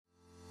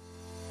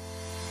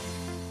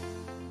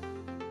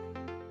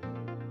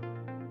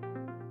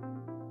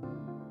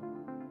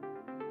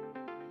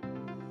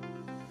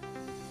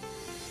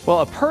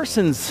Well, a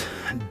person's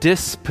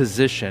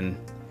disposition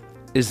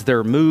is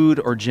their mood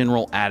or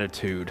general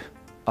attitude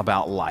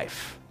about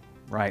life,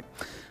 right?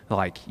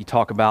 Like you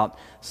talk about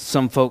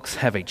some folks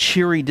have a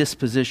cheery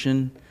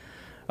disposition,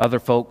 other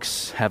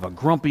folks have a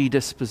grumpy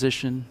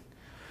disposition.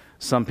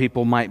 Some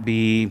people might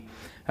be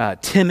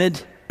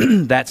timid,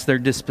 that's their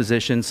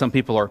disposition. Some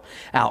people are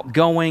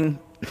outgoing.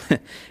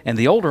 And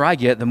the older I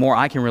get, the more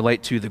I can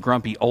relate to the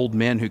grumpy old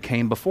men who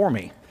came before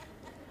me.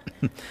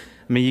 I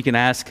mean, you can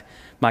ask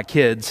my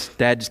kids,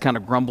 Dad just kind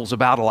of grumbles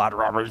about a lot.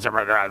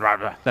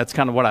 That's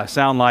kind of what I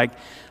sound like.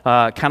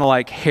 Kind of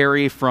like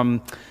Harry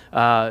from,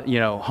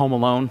 Home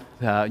Alone.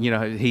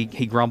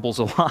 He grumbles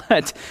a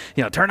lot.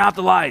 Turn off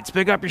the lights,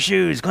 pick up your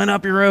shoes, clean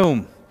up your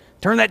room,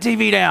 turn that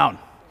TV down.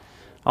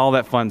 All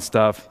that fun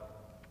stuff.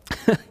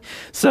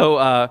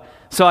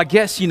 So I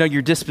guess,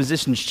 your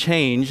dispositions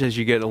change as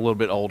you get a little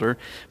bit older.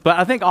 But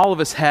I think all of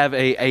us have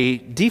a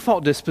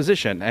default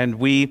disposition, and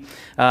we,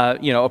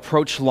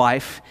 approach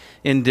life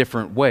in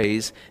different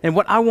ways. And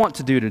what I want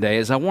to do today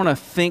is I want to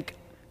think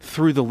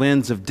through the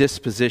lens of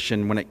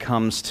disposition when it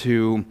comes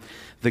to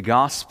the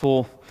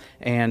gospel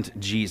and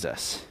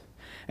Jesus.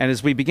 And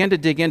as we begin to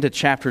dig into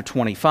chapter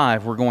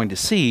 25, we're going to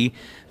see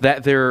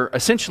that there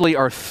essentially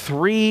are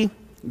three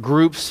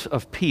groups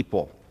of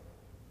people.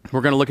 We're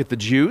going to look at the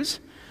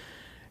Jews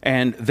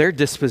and their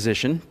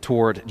disposition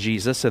toward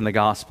Jesus and the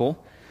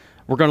gospel.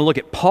 We're going to look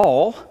at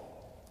Paul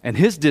and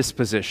his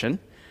disposition.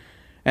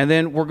 And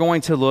then we're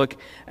going to look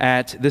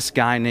at this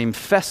guy named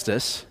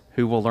Festus,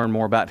 who we'll learn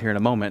more about here in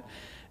a moment,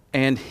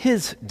 and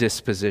his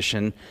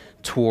disposition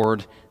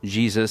toward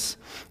Jesus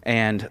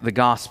and the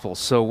gospel.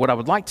 So what I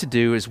would like to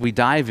do as we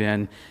dive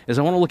in is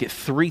I want to look at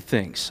three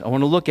things. I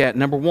want to look at,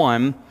 number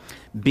one,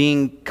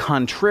 being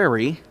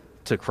contrary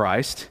to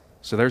Christ.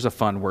 So there's a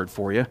fun word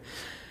for you.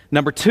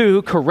 Number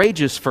two,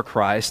 courageous for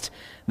Christ.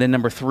 Then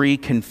number three,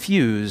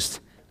 confused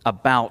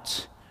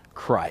about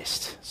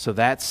Christ. So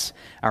that's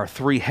our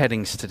three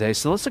headings today.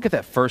 So let's look at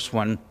that first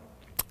one,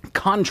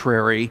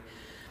 contrary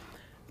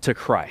to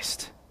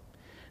Christ.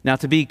 Now,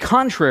 to be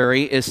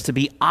contrary is to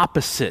be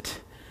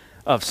opposite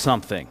of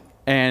something.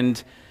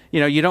 And,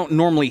 you don't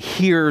normally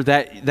hear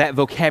that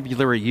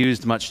vocabulary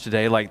used much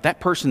today, like that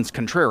person's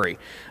contrary.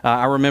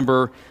 I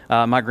remember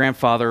my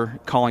grandfather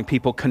calling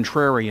people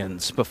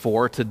contrarians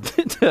before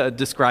to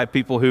describe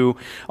people who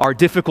are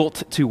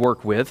difficult to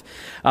work with.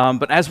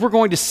 But as we're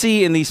going to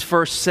see in these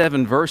first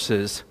 7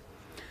 verses,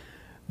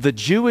 the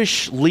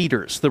Jewish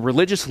leaders, the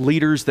religious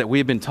leaders that we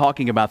have been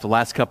talking about the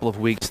last couple of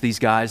weeks, these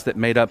guys that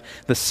made up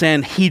the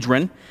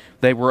Sanhedrin,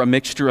 they were a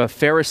mixture of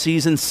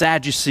Pharisees and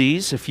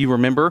Sadducees, if you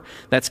remember.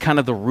 That's kind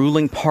of the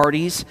ruling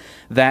parties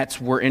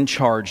that were in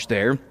charge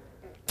there.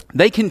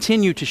 They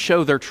continue to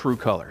show their true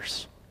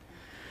colors.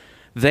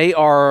 They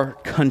are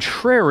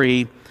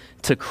contrary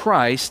to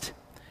Christ,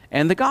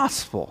 and the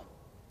gospel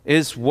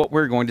is what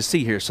we're going to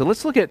see here. So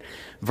let's look at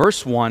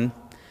verse 1.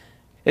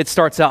 It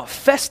starts out,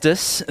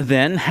 Festus,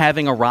 then,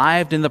 having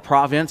arrived in the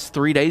province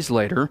 3 days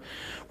later,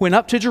 went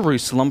up to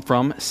Jerusalem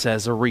from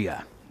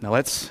Caesarea. Now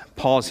let's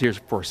pause here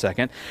for a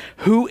second.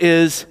 Who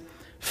is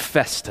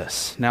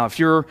Festus? Now, if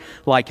you're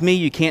like me,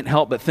 you can't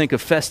help but think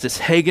of Festus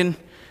Hagen.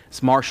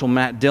 It's Marshal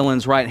Matt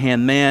Dillon's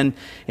right-hand man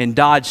in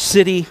Dodge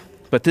City,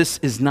 but this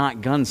is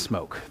not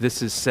Gunsmoke.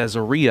 This is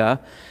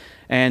Caesarea,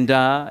 and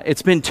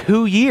it's been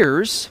 2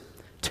 years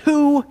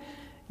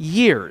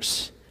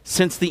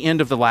since the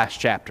end of the last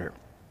chapter.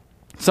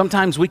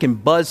 Sometimes we can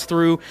buzz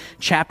through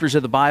chapters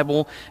of the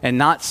Bible and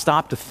not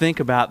stop to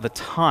think about the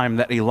time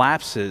that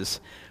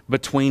elapses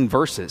between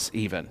verses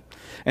even.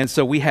 And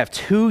so we have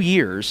 2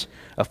 years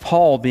of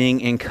Paul being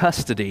in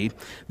custody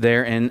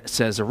there in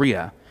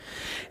Caesarea.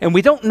 And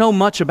we don't know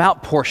much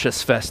about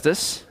Porcius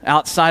Festus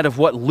outside of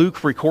what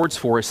Luke records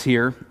for us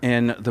here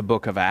in the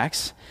book of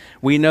Acts.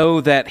 We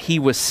know that he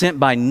was sent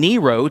by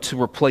Nero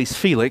to replace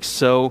Felix.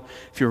 So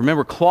if you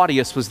remember,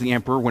 Claudius was the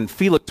emperor when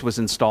Felix was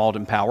installed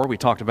in power. We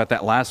talked about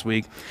that last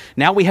week.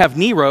 Now we have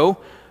Nero,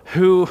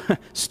 who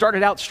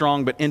started out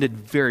strong but ended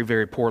very,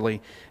 very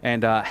poorly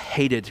and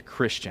hated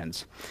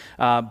Christians.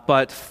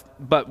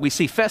 But we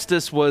see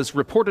Festus was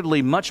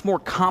reportedly much more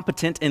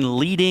competent in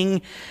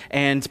leading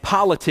and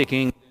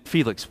politicking than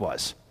Felix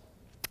was.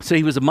 So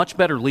he was a much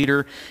better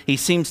leader. He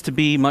seems to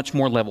be much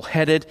more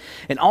level-headed.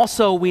 And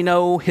also we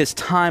know his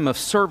time of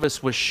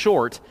service was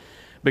short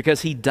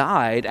because he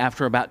died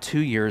after about 2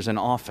 years in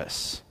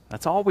office.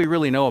 That's all we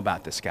really know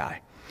about this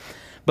guy.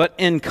 But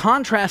in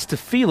contrast to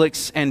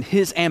Felix and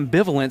his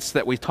ambivalence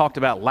that we talked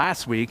about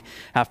last week,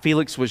 how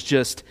Felix was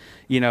just,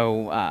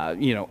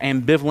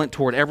 ambivalent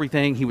toward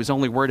everything. He was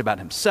only worried about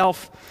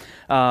himself.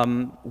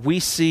 We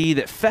see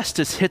that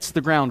Festus hits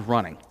the ground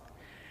running.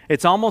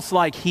 It's almost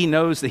like he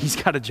knows that he's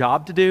got a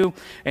job to do,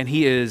 and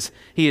he is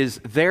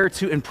there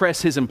to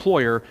impress his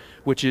employer,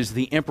 which is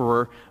the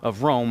emperor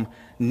of Rome,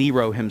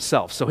 Nero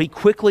himself. So he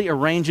quickly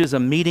arranges a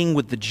meeting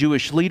with the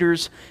Jewish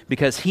leaders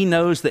because he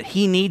knows that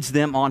he needs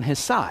them on his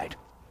side.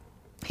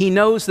 He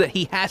knows that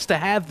he has to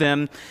have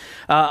them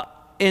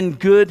in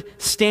good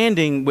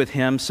standing with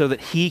him so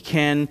that he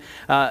can,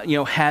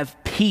 have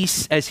peace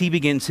peace as he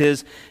begins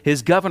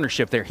his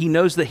governorship there. He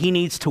knows that he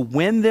needs to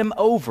win them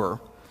over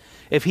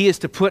if he is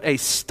to put a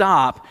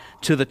stop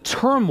to the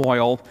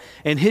turmoil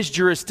in his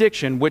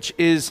jurisdiction, which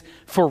is,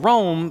 for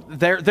Rome,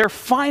 they're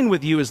fine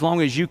with you as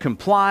long as you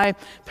comply,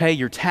 pay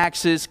your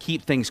taxes,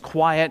 keep things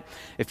quiet.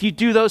 If you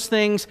do those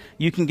things,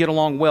 you can get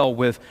along well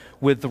with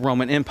the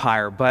Roman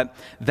Empire. But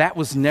that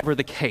was never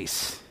the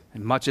case.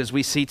 And much as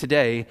we see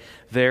today,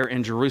 there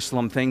in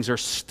Jerusalem, things are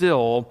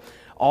still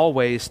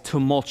always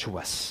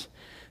tumultuous.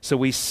 So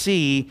we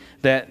see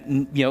that,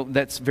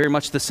 that's very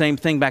much the same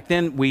thing back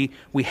then. We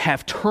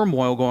have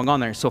turmoil going on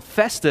there. So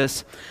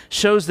Festus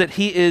shows that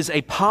he is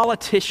a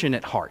politician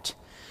at heart.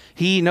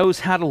 He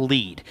knows how to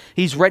lead.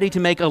 He's ready to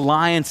make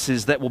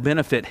alliances that will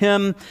benefit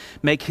him,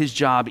 make his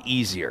job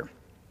easier.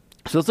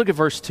 So let's look at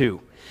verse 2.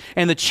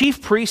 And the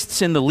chief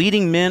priests and the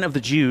leading men of the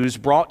Jews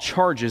brought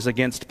charges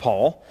against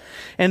Paul,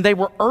 and they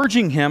were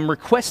urging him,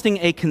 requesting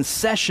a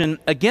concession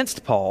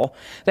against Paul,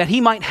 that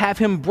he might have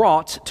him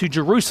brought to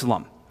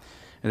Jerusalem.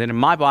 And then in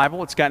my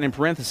Bible, it's got in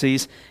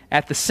parentheses,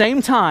 at the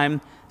same time,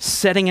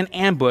 setting an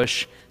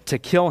ambush to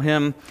kill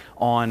him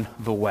on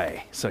the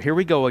way. So here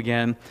we go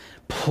again,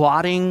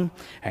 plotting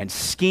and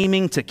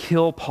scheming to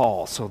kill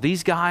Paul. So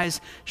these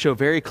guys show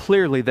very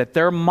clearly that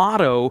their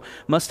motto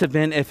must have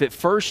been, if at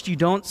first you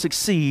don't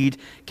succeed,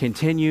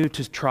 continue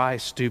to try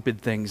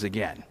stupid things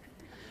again.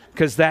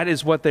 Because that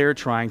is what they're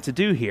trying to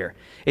do here.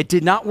 It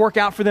did not work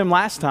out for them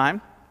last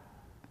time,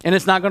 and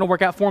it's not going to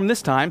work out for them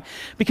this time,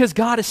 because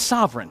God is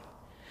sovereign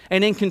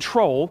and in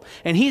control,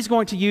 and he's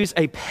going to use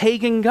a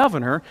pagan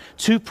governor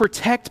to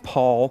protect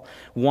Paul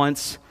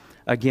once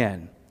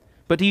again.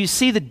 But do you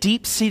see the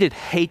deep-seated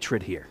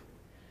hatred here?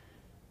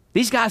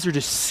 These guys are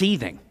just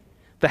seething,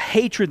 the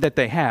hatred that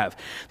they have.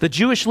 The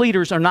Jewish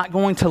leaders are not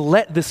going to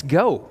let this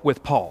go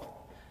with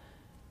Paul.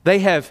 They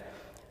have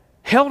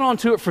held on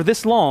to it for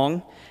this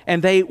long,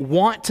 and they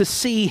want to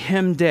see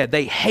him dead.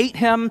 They hate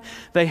him.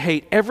 They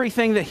hate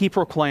everything that he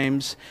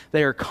proclaims.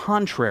 They are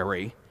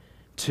contrary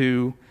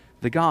to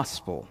the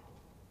gospel.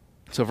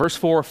 So verse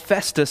 4,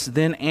 Festus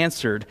then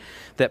answered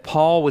that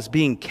Paul was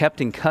being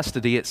kept in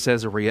custody at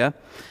Caesarea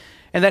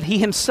and that he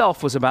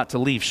himself was about to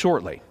leave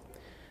shortly.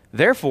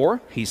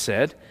 Therefore, he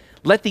said,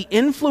 let the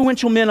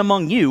influential men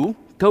among you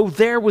go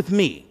there with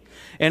me,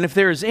 and if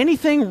there is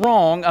anything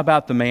wrong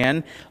about the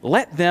man,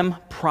 let them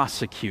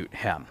prosecute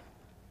him.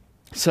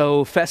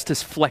 So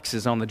Festus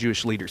flexes on the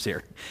Jewish leaders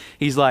here.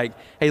 He's like,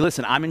 hey,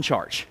 listen, I'm in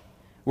charge.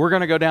 We're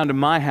going to go down to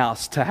my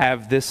house to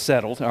have this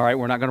settled. All right,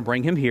 we're not going to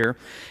bring him here.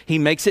 He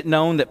makes it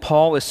known that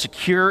Paul is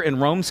secure in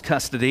Rome's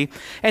custody,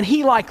 and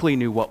he likely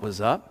knew what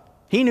was up.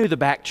 He knew the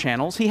back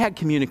channels. He had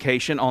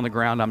communication on the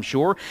ground, I'm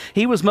sure.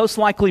 He was most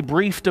likely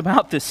briefed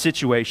about this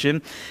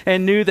situation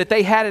and knew that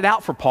they had it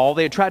out for Paul.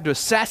 They had tried to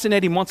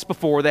assassinate him once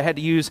before. They had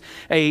to use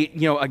a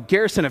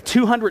garrison of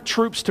 200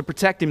 troops to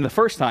protect him the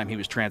first time he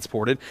was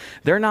transported.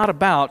 They're not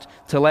about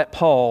to let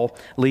Paul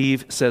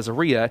leave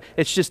Caesarea.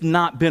 It's just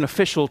not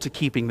beneficial to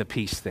keeping the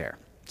peace there.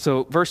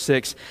 So verse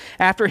 6,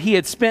 after he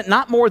had spent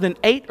not more than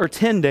 8 or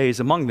 10 days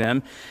among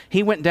them,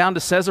 he went down to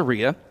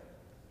Caesarea,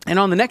 and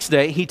on the next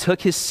day he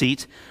took his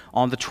seat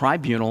on the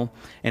tribunal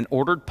and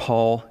ordered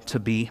Paul to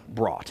be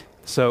brought.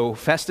 So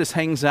Festus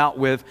hangs out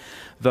with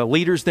the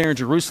leaders there in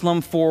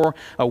Jerusalem for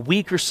a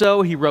week or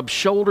so. He rubs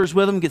shoulders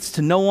with them, gets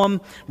to know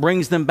them,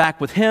 brings them back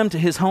with him to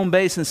his home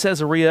base in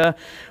Caesarea,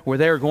 where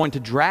they are going to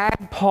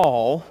drag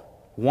Paul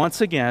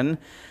once again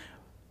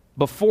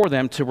before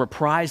them to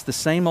reprise the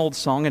same old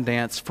song and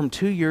dance from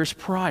 2 years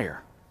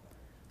prior.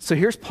 So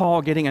here's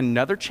Paul getting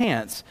another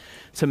chance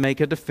to make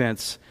a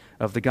defense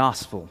of the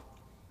gospel.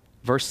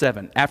 Verse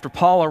 7, after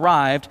Paul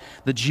arrived,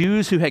 the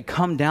Jews who had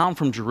come down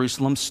from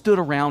Jerusalem stood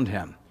around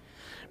him,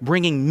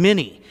 bringing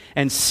many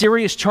and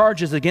serious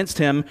charges against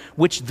him,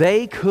 which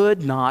they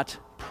could not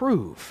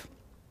prove.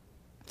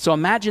 So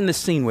imagine this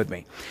scene with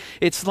me.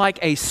 It's like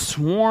a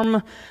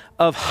swarm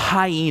of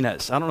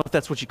hyenas. I don't know if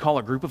that's what you call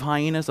a group of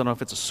hyenas. I don't know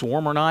if it's a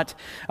swarm or not.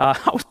 I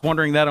was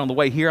wondering that on the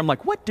way here. I'm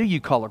like, what do you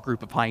call a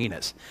group of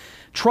hyenas?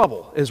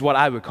 Trouble is what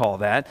I would call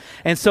that.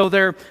 And so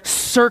they're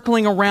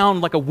circling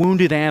around like a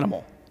wounded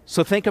animal.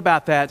 So think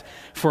about that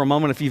for a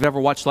moment if you've ever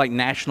watched like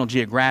National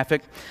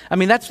Geographic. I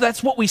mean,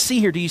 that's what we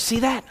see here. Do you see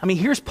that? I mean,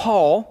 here's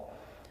Paul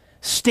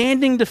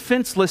standing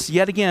defenseless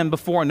yet again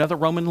before another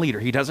Roman leader.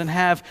 He doesn't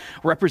have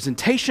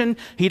representation.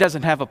 He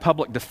doesn't have a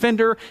public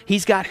defender.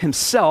 He's got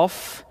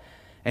himself,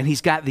 and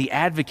he's got the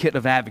advocate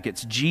of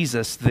advocates,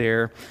 Jesus,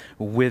 there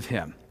with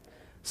him.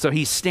 So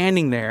he's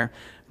standing there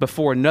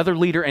before another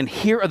leader, and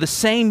here are the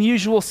same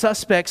usual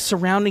suspects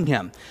surrounding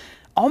him.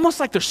 Almost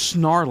like they're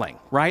snarling,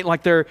 right?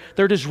 Like they're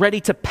just ready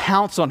to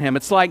pounce on him.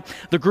 It's like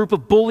the group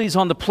of bullies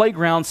on the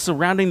playground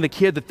surrounding the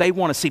kid that they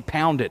want to see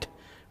pounded,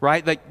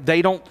 right? Like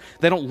they don't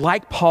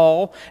like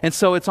Paul, and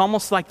so it's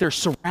almost like they're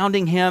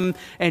surrounding him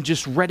and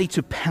just ready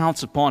to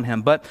pounce upon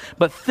him. But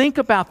think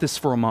about this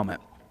for a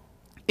moment.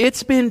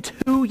 It's been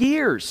 2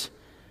 years.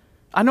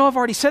 I know I've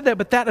already said that,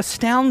 but that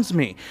astounds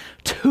me.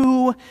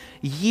 2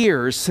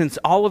 years since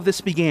all of this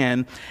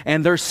began,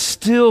 and they're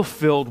still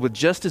filled with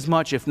just as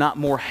much, if not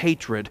more,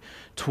 hatred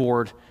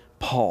toward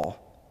Paul.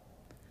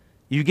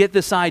 You get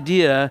this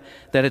idea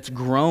that it's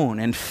grown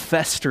and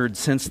festered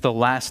since the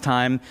last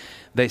time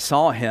they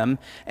saw him,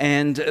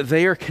 and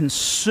they are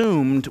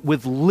consumed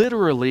with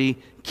literally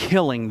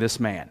killing this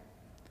man.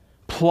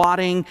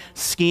 Plotting,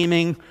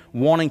 scheming,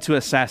 wanting to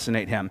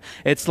assassinate him.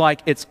 It's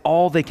like it's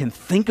all they can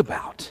think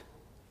about.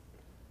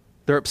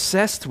 They're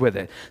obsessed with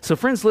it. So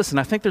friends, listen,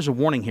 I think there's a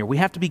warning here. We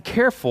have to be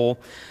careful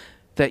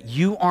that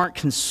you aren't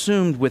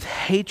consumed with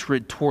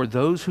hatred toward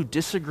those who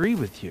disagree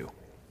with you.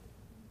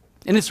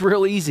 And it's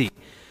real easy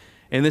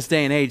in this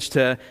day and age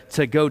to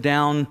go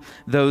down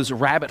those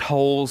rabbit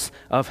holes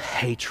of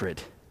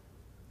hatred.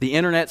 The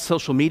internet,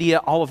 social media,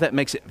 all of that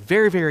makes it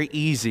very, very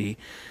easy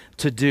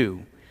to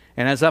do.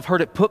 And as I've heard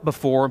it put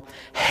before,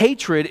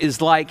 hatred is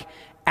like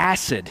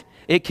acid.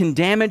 It can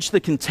damage the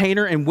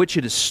container in which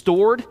it is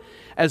stored,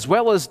 as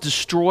well as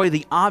destroy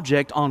the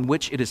object on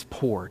which it is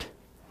poured.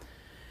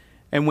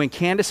 And when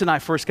Candace and I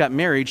first got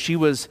married, she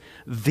was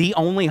the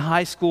only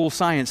high school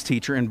science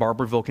teacher in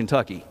Barberville,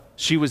 Kentucky.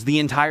 She was the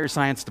entire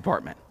science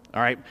department.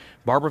 All right,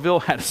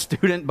 Barberville had a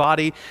student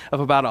body of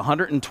about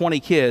 120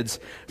 kids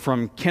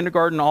from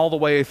kindergarten all the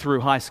way through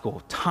high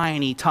school.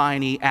 Tiny,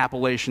 tiny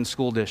Appalachian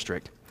school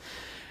district.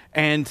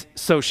 And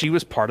so she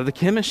was part of the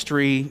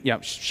chemistry,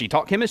 she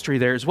taught chemistry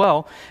there as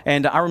well.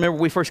 And I remember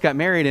we first got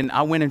married and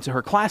I went into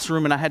her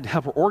classroom and I had to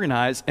help her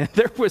organize. And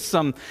there was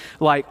some,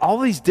 all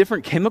these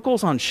different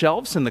chemicals on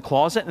shelves in the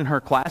closet in her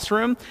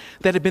classroom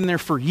that had been there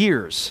for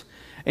years.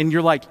 And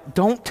you're like,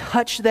 don't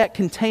touch that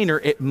container,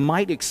 it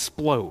might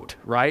explode,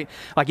 right?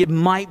 It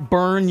might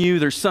burn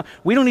you.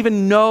 We don't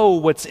even know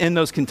what's in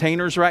those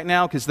containers right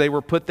now because they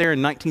were put there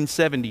in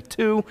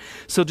 1972.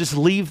 So just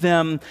leave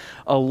them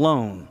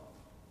alone.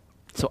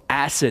 So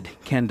acid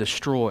can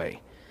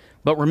destroy.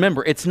 But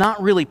remember, it's not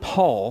really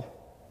Paul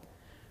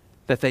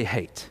that they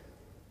hate.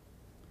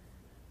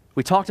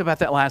 We talked about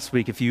that last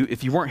week. If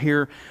you weren't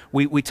here,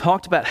 we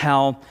talked about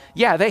how,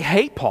 they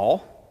hate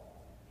Paul.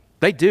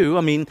 They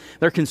do.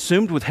 They're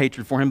consumed with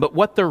hatred for him. But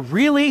what they're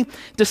really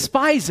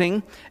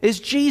despising is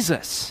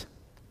Jesus,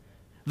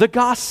 the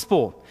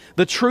gospel,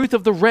 the truth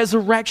of the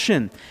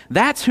resurrection.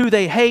 That's who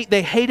they hate.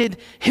 They hated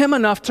him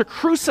enough to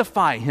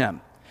crucify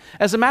him.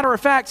 As a matter of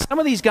fact, some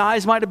of these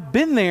guys might have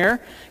been there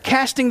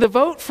casting the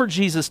vote for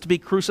Jesus to be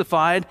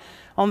crucified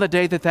on the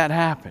day that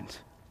happened.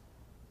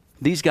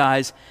 These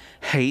guys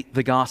hate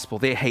the gospel.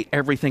 They hate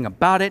everything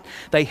about it.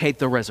 They hate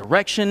the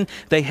resurrection.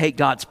 They hate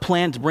God's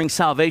plan to bring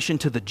salvation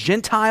to the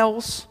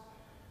Gentiles.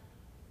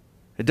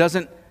 It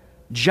doesn't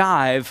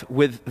jive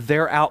with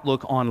their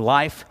outlook on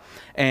life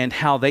and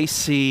how they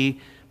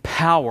see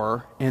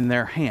power in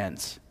their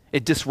hands.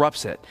 It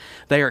disrupts it.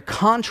 They are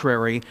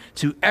contrary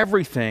to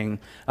everything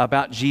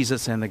about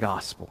Jesus and the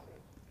gospel.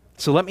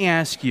 So let me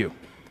ask you,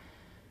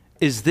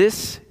 is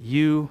this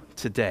you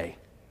today?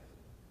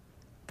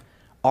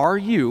 Are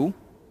you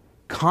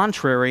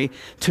contrary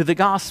to the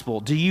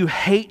gospel? Do you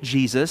hate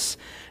Jesus?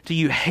 Do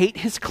you hate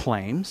his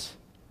claims?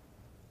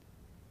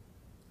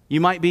 You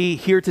might be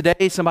here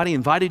today, somebody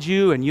invited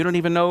you and you don't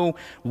even know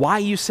why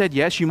you said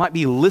yes. You might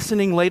be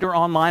listening later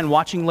online,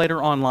 watching later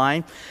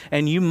online,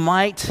 and you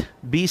might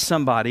be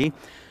somebody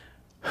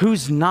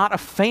who's not a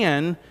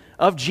fan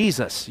of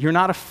Jesus. You're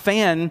not a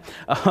fan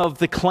of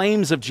the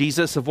claims of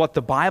Jesus, of what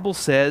the Bible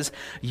says.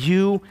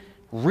 You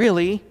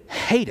really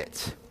hate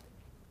it.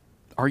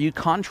 Are you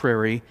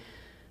contrary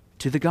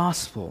to the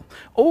gospel?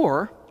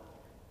 Or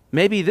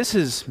maybe this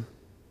is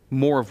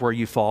more of where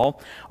you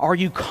fall. Are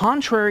you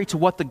contrary to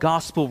what the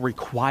gospel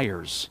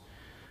requires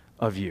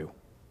of you?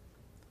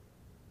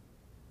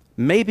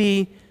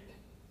 Maybe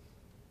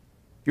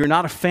you're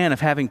not a fan of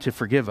having to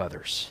forgive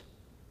others,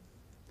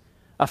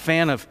 a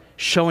fan of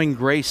showing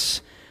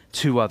grace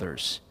to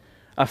others,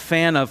 a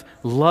fan of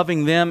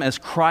loving them as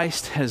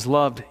Christ has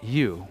loved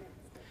you.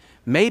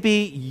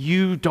 Maybe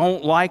you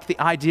don't like the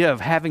idea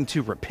of having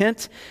to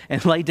repent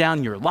and lay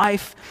down your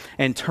life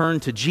and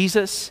turn to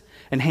Jesus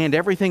and hand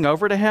everything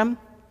over to him.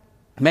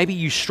 Maybe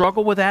you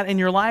struggle with that in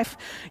your life.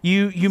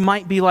 You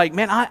might be like,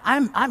 man,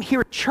 I'm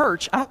here at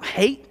church. I don't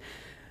hate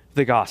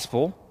the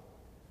gospel.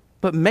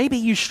 But maybe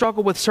you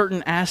struggle with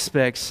certain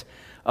aspects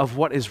of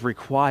what is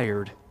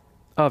required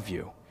of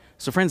you.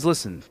 So friends,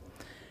 listen.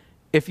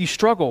 If you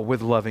struggle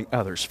with loving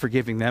others,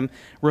 forgiving them,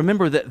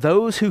 remember that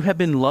those who have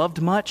been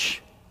loved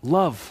much,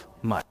 love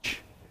much.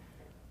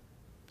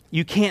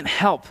 You can't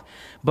help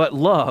but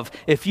love.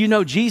 If you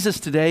know Jesus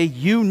today,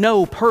 you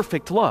know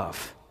perfect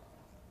love.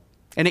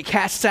 And it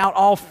casts out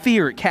all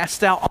fear. It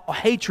casts out all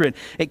hatred.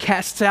 It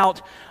casts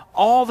out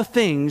all the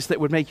things that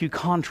would make you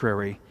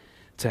contrary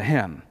to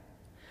him.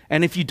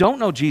 And if you don't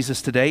know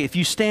Jesus today, if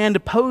you stand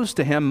opposed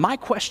to him, my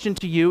question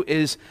to you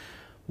is,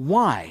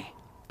 why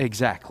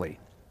exactly?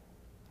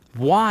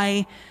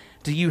 Why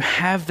do you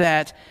have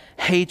that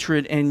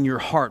hatred in your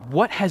heart?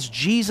 What has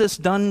Jesus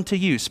done to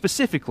you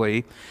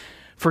specifically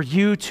for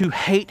you to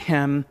hate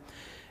him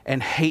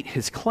and hate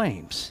his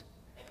claims?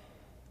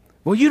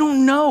 Well, you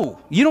don't know.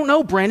 You don't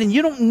know, Brandon.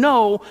 You don't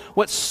know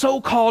what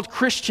so-called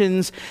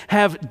Christians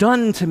have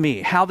done to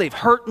me, how they've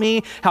hurt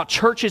me, how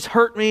churches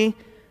hurt me.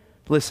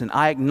 Listen,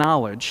 I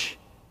acknowledge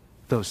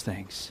those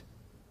things.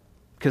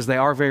 because they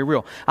are very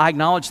real. I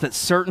acknowledge that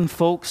certain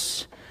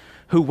folks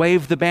who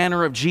wave the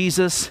banner of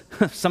Jesus,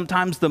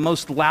 sometimes the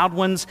most loud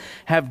ones,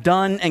 have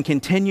done and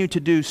continue to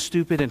do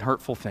stupid and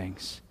hurtful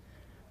things.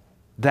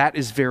 That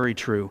is very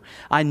true.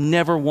 I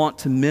never want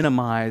to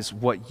minimize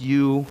what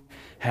you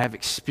have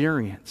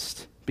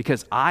experienced,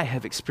 because I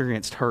have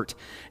experienced hurt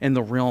in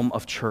the realm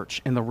of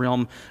church, in the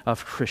realm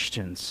of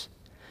Christians.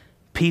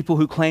 People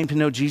who claim to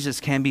know Jesus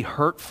can be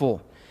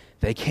hurtful.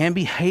 They can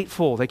be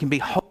hateful. They can be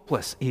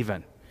hopeless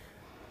even.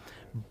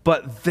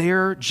 But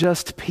they're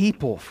just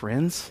people,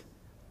 friends.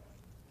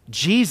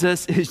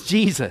 Jesus is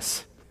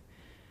Jesus.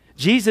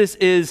 Jesus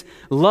is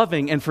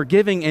loving and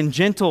forgiving and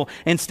gentle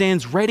and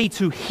stands ready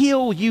to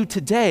heal you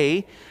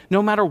today,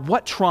 no matter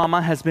what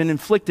trauma has been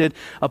inflicted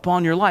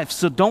upon your life.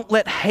 So don't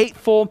let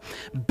hateful,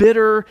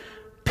 bitter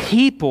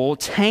people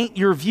taint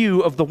your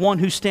view of the one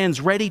who stands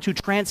ready to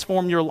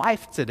transform your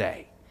life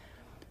today.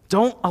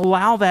 Don't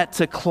allow that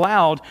to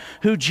cloud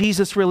who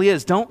Jesus really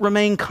is. Don't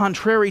remain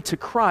contrary to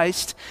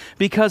Christ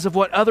because of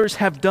what others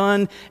have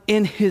done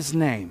in his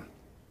name,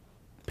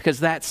 because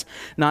that's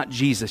not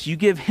Jesus. You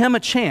give him a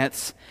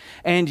chance,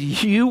 and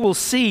you will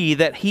see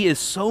that he is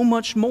so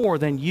much more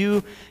than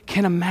you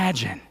can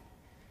imagine.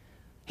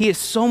 He is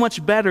so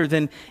much better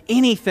than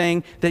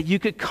anything that you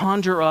could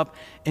conjure up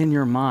in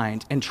your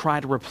mind and try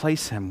to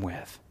replace him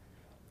with.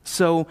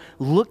 So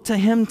look to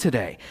him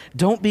today.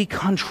 Don't be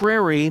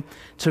contrary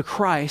to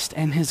Christ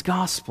and his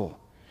gospel.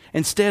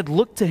 Instead,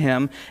 look to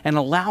him and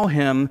allow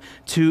him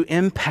to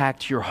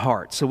impact your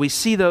heart. So we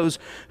see those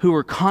who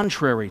are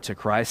contrary to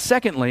Christ.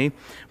 Secondly,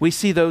 we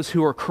see those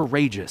who are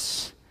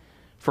courageous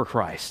for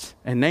Christ,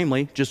 and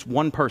namely, just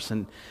one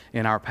person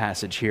in our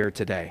passage here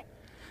today.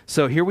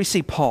 So here we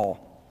see Paul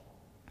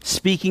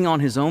speaking on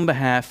his own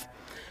behalf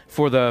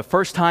for the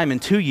first time in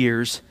 2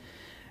 years,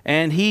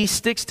 and he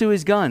sticks to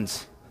his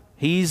guns.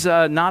 He's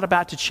not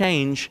about to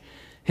change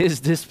his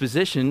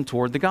disposition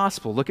toward the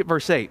gospel. Look at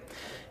verse 8.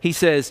 He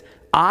says,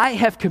 I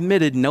have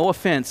committed no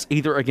offense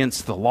either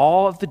against the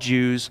law of the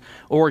Jews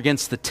or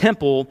against the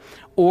temple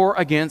or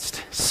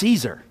against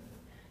Caesar.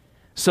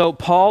 So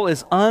Paul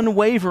is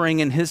unwavering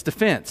in his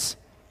defense.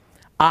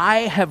 I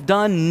have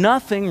done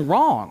nothing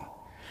wrong.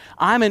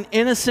 I'm an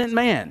innocent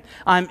man.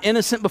 I'm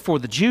innocent before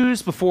the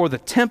Jews, before the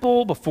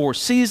temple, before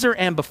Caesar,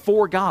 and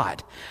before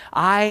God.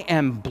 I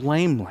am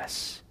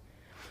blameless.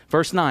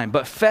 Verse 9,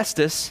 but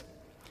Festus,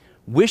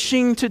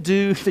 wishing to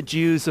do the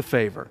Jews a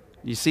favor.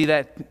 You see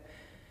that?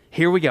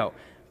 Here we go.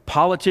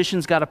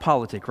 Politicians got a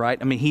politic, right?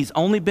 I mean, he's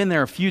only been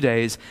there a few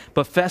days,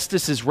 but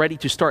Festus is ready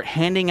to start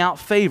handing out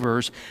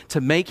favors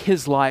to make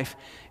his life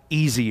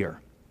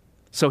easier.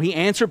 So he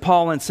answered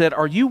Paul and said,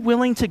 are you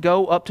willing to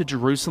go up to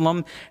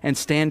Jerusalem and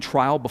stand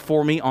trial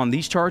before me on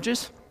these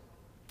charges?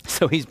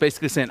 So he's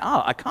basically saying,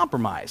 a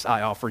compromise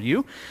I offer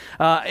you.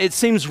 It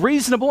seems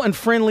reasonable and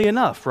friendly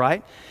enough,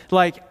 right?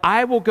 Like,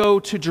 I will go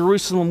to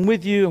Jerusalem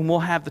with you and we'll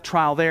have the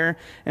trial there.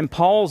 And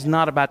Paul's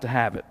not about to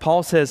have it.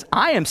 Paul says,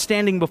 I am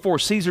standing before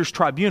Caesar's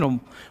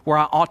tribunal where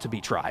I ought to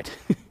be tried.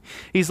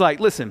 He's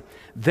like, listen,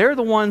 they're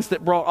the ones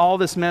that brought all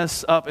this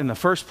mess up in the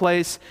first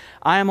place.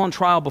 I am on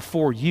trial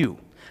before you.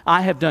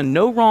 I have done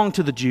no wrong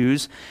to the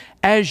Jews,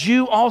 as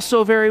you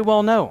also very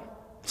well know.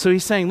 So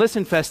he's saying,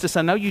 listen, Festus,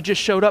 I know you just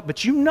showed up,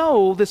 but you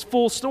know this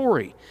full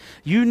story.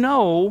 You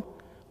know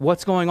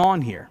what's going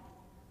on here.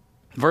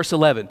 Verse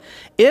 11,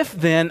 if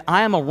then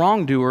I am a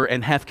wrongdoer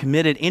and have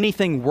committed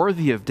anything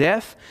worthy of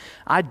death,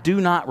 I do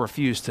not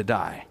refuse to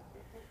die.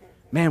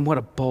 Man, what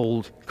a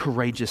bold,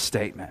 courageous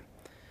statement.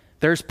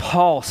 There's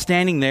Paul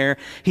standing there.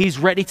 He's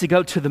ready to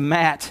go to the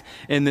mat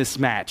in this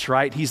match,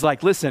 right? He's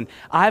like, listen,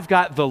 I've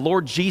got the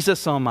Lord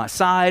Jesus on my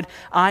side.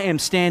 I am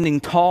standing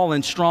tall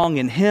and strong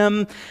in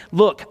him.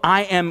 Look,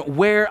 I am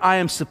where I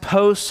am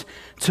supposed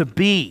to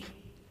be.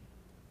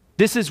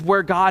 This is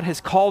where God has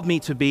called me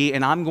to be,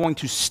 and I'm going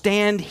to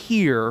stand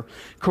here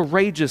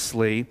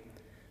courageously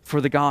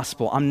for the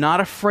gospel. I'm not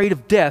afraid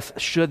of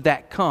death should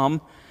that come,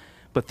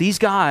 but these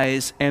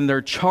guys and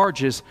their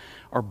charges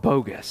are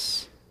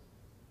bogus.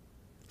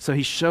 So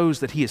he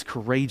shows that he is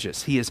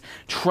courageous. He is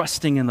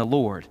trusting in the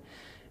Lord.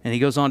 And he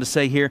goes on to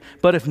say here,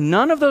 but if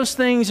none of those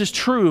things is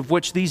true of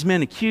which these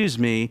men accuse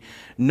me,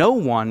 no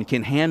one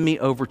can hand me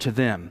over to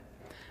them.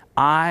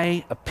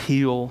 I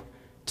appeal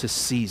to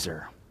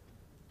Caesar.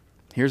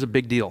 Here's a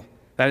big deal.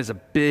 That is a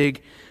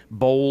big,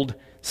 bold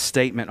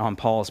statement on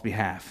Paul's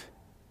behalf.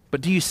 But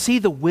do you see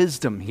the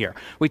wisdom here?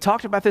 We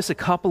talked about this a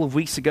couple of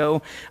weeks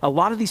ago. A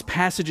lot of these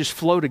passages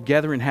flow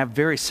together and have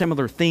very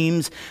similar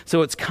themes,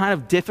 so it's kind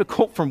of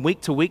difficult from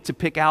week to week to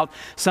pick out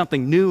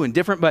something new and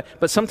different.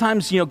 But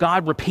sometimes,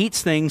 God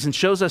repeats things and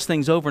shows us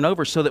things over and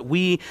over so that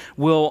we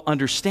will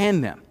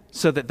understand them,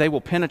 so that they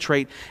will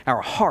penetrate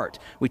our heart.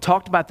 We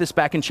talked about this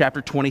back in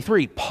chapter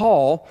 23.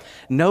 Paul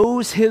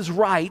knows his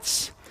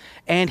rights,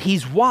 and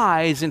he's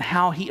wise in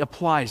how he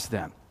applies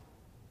them.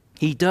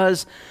 He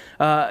does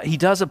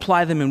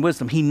apply them in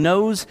wisdom. He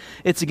knows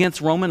it's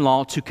against Roman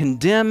law to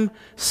condemn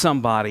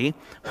somebody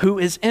who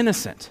is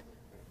innocent.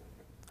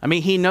 I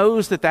mean, he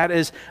knows that that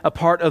is a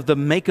part of the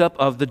makeup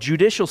of the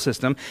judicial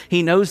system.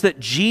 He knows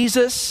that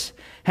Jesus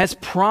has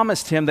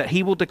promised him that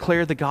he will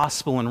declare the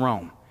gospel in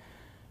Rome.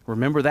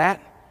 Remember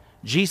that?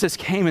 Jesus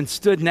came and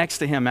stood next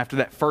to him after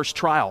that first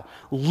trial,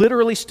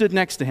 literally stood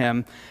next to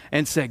him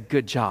and said,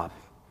 "Good job.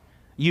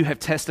 You have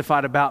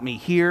testified about me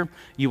here.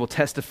 You will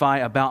testify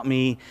about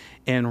me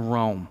in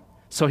Rome."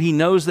 So he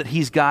knows that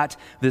he's got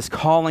this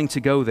calling to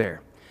go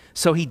there.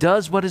 So he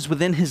does what is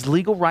within his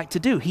legal right to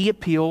do. He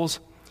appeals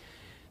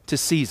to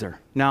Caesar.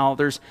 Now,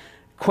 there's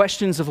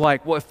questions of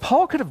like, well, if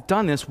Paul could have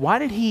done this, why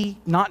did he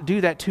not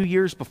do that 2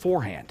 years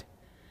beforehand?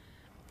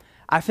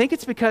 I think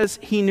it's because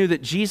he knew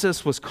that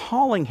Jesus was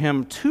calling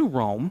him to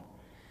Rome,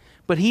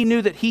 but he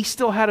knew that he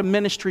still had a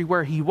ministry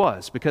where he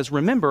was. Because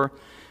remember,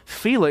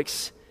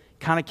 Felix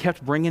kind of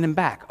kept bringing him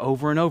back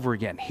over and over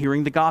again,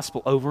 hearing the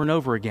gospel over and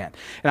over again.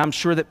 And I'm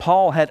sure that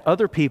Paul had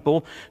other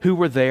people who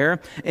were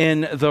there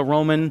in the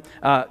Roman,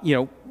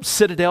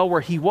 citadel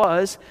where he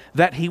was,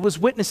 that he was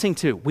witnessing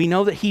to. We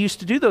know that he used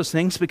to do those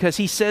things because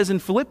he says in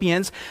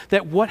Philippians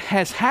that what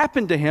has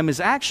happened to him has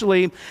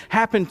actually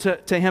happened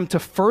to him to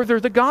further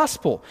the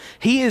gospel.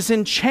 He is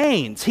in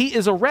chains, he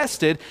is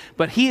arrested,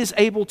 but he is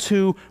able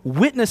to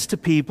witness to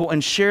people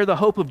and share the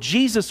hope of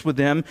Jesus with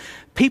them,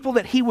 people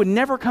that he would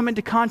never come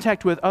into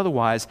contact with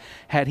otherwise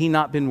had he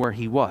not been where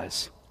he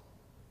was.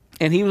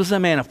 And he was a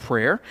man of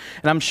prayer,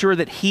 and I'm sure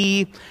that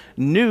he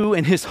knew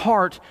in his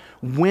heart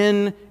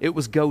when it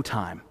was go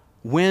time,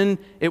 when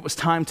it was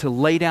time to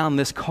lay down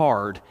this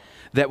card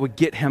that would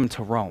get him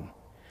to Rome.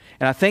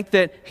 And I think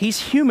that he's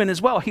human as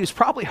well. He was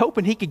probably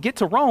hoping he could get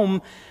to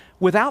Rome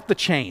without the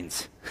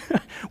chains,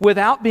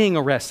 without being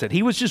arrested.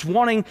 He was just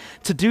wanting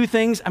to do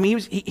things. I mean,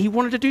 he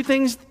wanted to do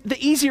things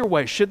the easier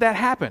way, should that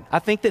happen. I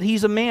think that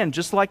he's a man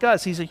just like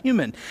us. He's a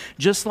human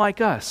just like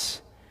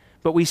us.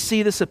 But we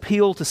see this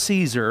appeal to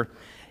Caesar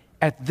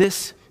at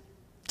this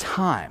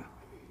time.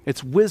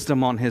 It's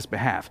wisdom on his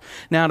behalf.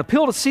 Now, an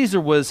appeal to Caesar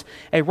was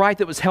a right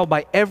that was held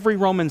by every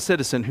Roman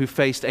citizen who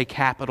faced a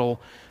capital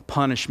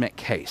punishment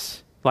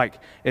case. Like,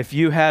 if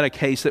you had a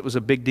case that was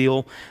a big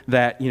deal,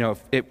 that,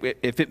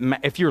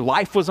 if your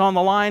life was on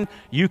the line,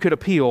 you could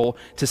appeal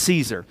to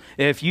Caesar.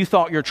 If you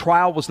thought your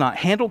trial was not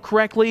handled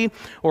correctly,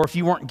 or if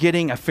you weren't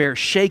getting a fair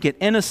shake at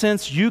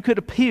innocence, you could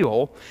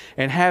appeal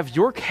and have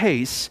your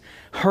case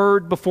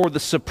heard before the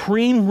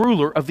supreme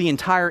ruler of the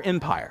entire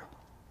empire.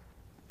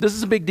 This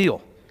is a big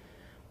deal.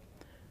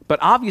 But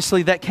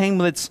obviously that came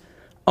with its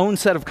own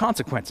set of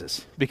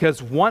consequences,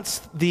 because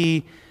once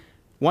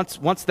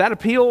that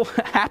appeal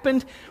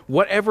happened,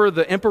 whatever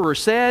the emperor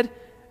said,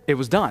 it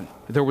was done.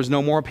 There was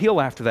no more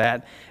appeal after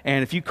that.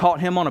 And if you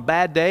caught him on a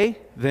bad day,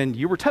 then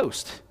you were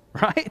toast,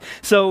 right?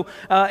 So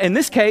in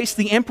this case,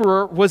 the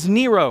emperor was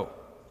Nero,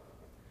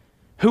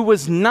 who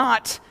was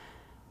not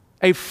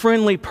a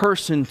friendly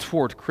person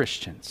toward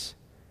Christians.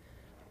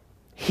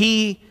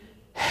 He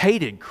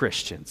hated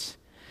Christians.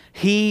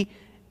 He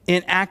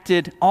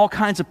enacted all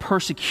kinds of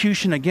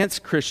persecution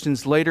against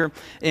Christians later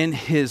in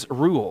his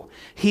rule.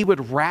 He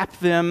would wrap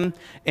them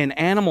in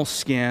animal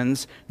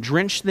skins,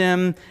 drench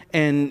them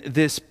in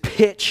this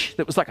pitch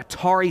that was like a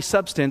tarry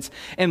substance,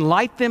 and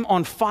light them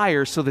on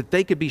fire so that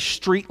they could be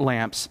street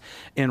lamps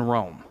in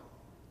Rome.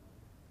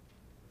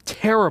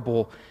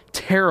 Terrible,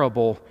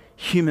 terrible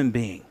human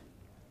being.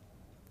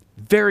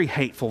 Very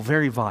hateful,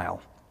 very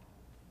vile.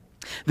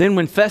 Then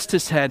when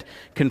Festus had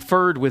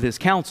conferred with his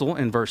council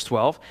in verse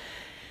 12,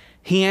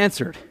 he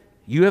answered,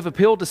 "You have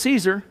appealed to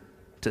Caesar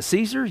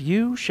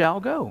you shall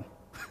go."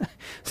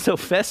 So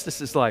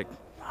Festus is like,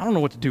 I don't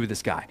know what to do with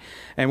this guy.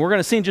 And we're going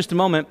to see in just a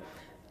moment,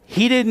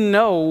 he didn't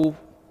know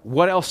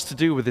what else to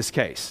do with this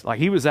case. Like,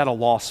 he was at a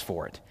loss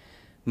for it,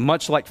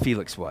 much like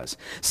Felix was.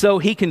 So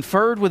he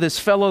conferred with his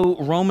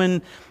fellow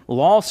Roman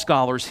law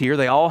scholars here.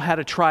 They all had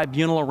a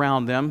tribunal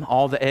around them,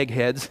 all the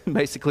eggheads,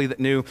 basically,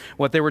 that knew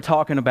what they were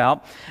talking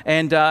about.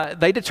 And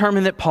they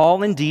determined that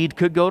Paul indeed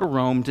could go to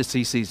Rome to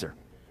see Caesar.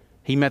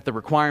 He met the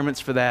requirements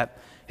for that.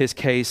 His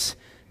case,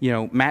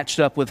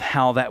 matched up with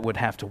how that would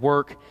have to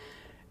work.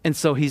 And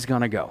so he's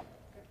going to go.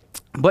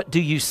 But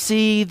do you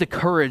see the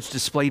courage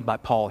displayed by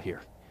Paul here?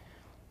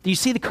 Do you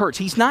see the courage?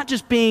 He's not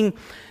just being,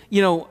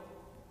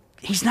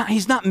 he's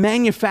not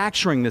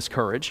manufacturing this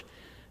courage.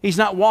 He's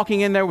not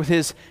walking in there with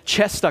his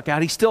chest stuck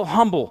out. He's still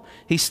humble.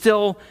 He's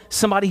still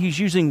somebody who's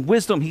using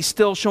wisdom. He's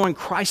still showing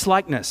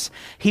Christ-likeness.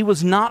 He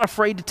was not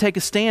afraid to take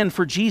a stand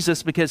for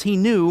Jesus because he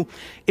knew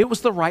it was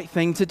the right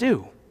thing to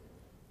do.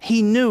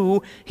 He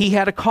knew he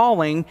had a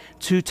calling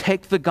to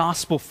take the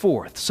gospel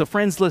forth. So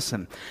friends,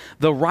 listen,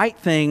 the right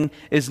thing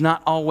is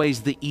not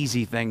always the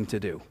easy thing to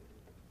do.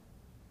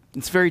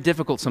 It's very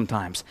difficult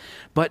sometimes,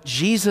 but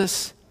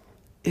Jesus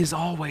is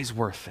always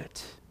worth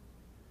it.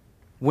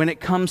 When it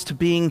comes to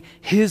being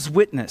his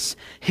witness,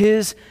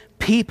 his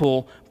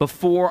people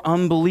before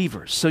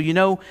unbelievers. So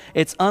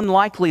it's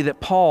unlikely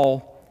that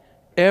Paul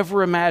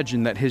ever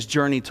imagined that his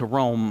journey to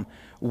Rome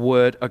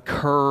would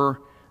occur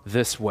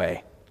this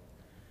way.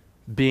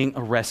 Being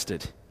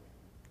arrested,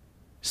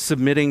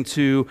 submitting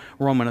to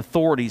Roman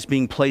authorities,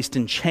 being placed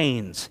in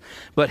chains.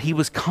 But he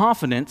was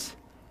confident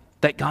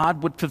that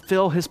God would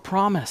fulfill his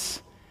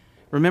promise.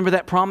 Remember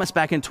that promise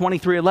back in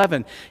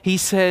 23:11. He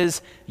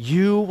says,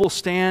 you will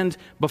stand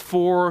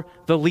before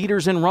the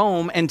leaders in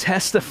Rome and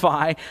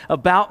testify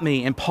about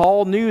me. And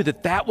Paul knew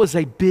that that was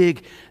a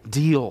big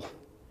deal.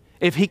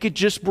 If he could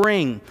just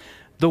bring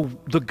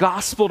the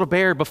gospel to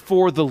bear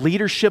before the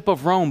leadership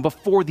of Rome,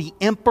 before the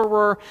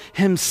emperor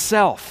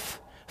himself.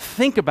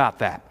 Think about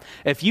that.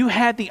 If you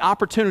had the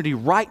opportunity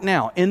right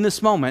now, in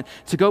this moment,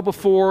 to go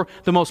before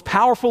the most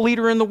powerful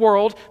leader in the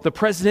world, the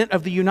President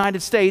of the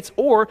United States,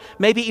 or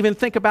maybe even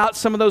think about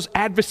some of those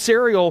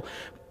adversarial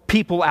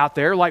people out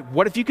there, like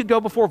what if you could go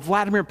before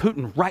Vladimir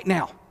Putin right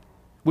now?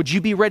 Would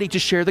you be ready to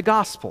share the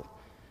gospel?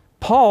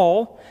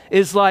 Paul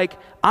is like,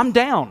 I'm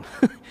down.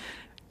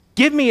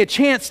 Give me a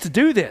chance to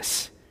do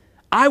this.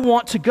 I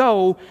want to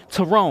go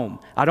to Rome.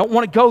 I don't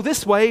want to go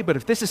this way, but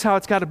if this is how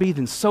it's got to be,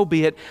 then so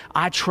be it.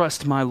 I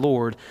trust my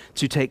Lord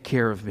to take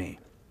care of me.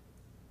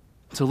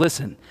 So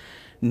listen,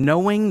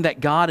 knowing that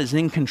God is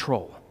in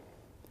control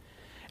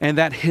and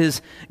that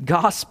his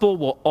gospel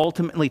will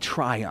ultimately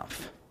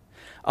triumph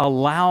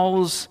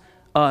allows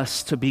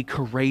us to be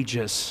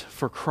courageous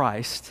for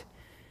Christ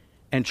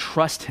and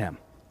trust him.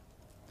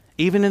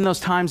 Even in those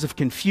times of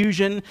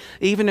confusion,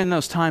 even in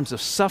those times of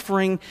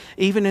suffering,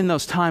 even in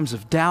those times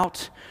of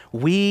doubt,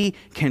 we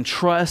can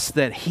trust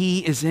that he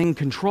is in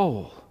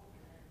control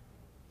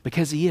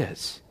because he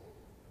is.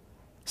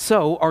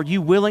 So, are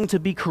you willing to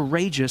be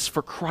courageous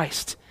for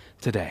Christ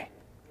today?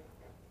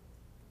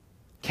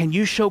 Can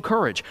you show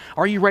courage?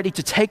 Are you ready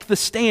to take the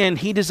stand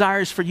he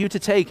desires for you to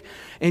take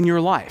in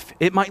your life?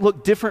 It might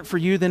look different for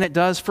you than it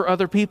does for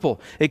other people.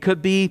 It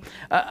could be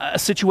a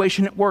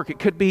situation at work. It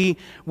could be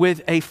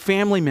with a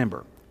family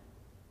member.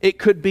 It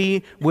could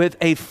be with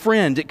a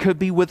friend. It could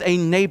be with a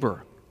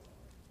neighbor.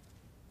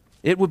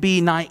 It would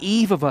be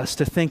naive of us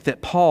to think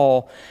that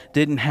Paul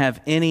didn't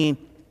have any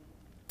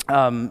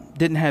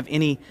doubts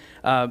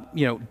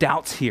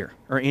here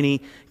or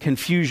any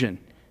confusion.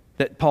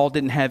 That Paul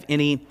didn't have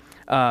any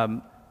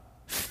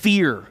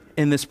fear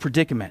in this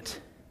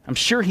predicament. I'm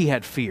sure he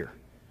had fear.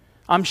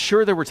 I'm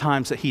sure there were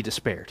times that he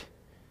despaired.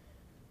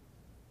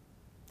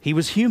 He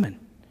was human,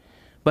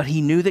 but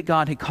he knew that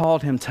God had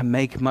called him to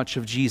make much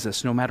of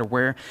Jesus no matter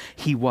where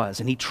he was.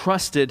 And he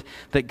trusted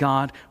that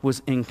God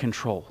was in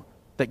control,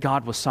 that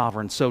God was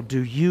sovereign. So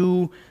do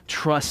you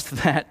trust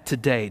that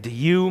today? Do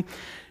you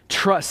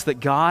trust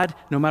that God,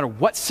 no matter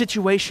what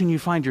situation you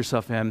find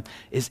yourself in,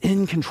 is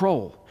in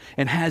control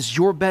and has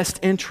your best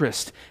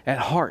interest at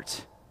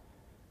heart?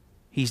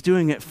 He's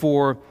doing it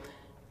for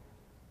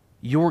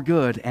your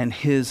good and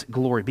his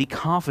glory. Be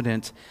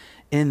confident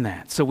in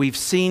that. So we've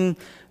seen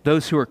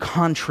those who are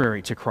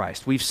contrary to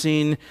Christ. We've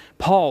seen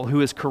Paul,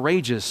 who is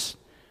courageous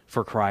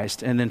for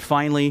Christ. And then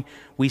finally,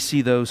 we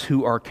see those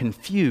who are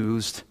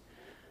confused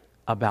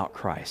about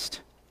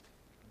Christ.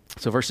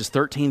 So verses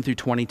 13 through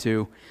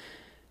 22,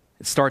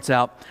 it starts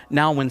out,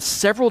 now when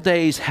several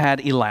days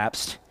had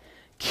elapsed,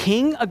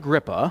 King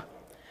Agrippa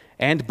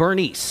and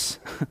Bernice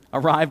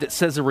arrived at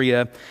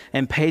Caesarea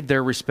and paid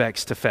their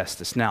respects to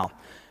Festus. Now,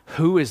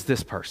 who is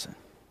this person?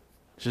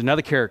 There's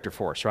another character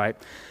for us, right?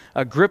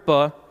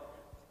 Agrippa,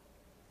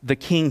 the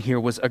king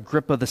here, was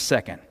Agrippa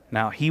II.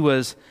 Now, he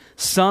was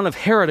son of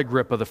Herod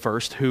Agrippa I,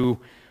 who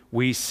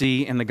we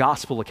see in the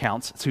gospel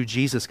accounts. It's who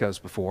Jesus goes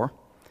before.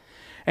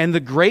 And the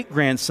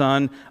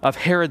great-grandson of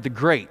Herod the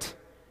Great.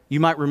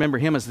 You might remember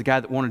him as the guy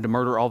that wanted to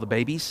murder all the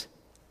babies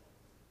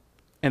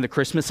in the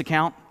Christmas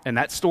account and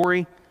that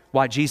story.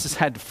 Why Jesus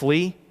had to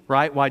flee,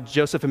 right? Why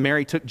Joseph and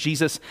Mary took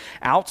Jesus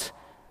out.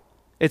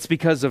 It's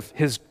because of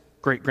his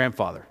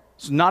great-grandfather.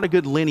 It's not a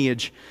good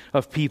lineage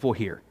of people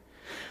here.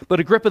 But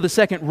Agrippa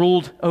II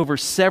ruled over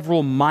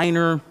several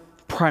minor,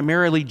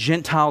 primarily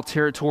Gentile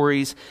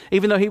territories,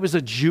 even though he was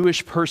a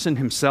Jewish person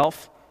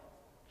himself.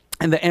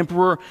 And the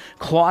emperor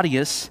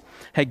Claudius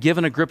had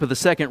given Agrippa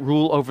II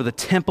rule over the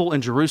temple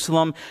in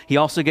Jerusalem. He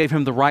also gave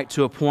him the right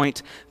to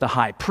appoint the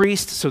high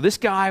priest. So this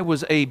guy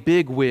was a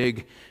big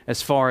wig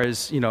as far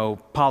as,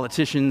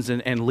 politicians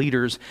and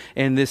leaders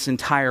in this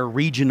entire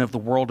region of the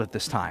world at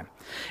this time.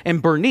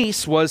 And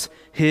Bernice was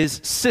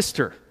his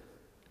sister.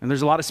 And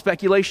there's a lot of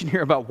speculation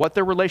here about what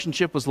their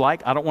relationship was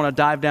like. I don't want to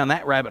dive down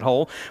that rabbit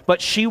hole,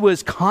 but she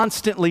was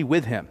constantly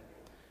with him.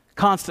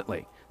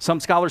 Constantly. Some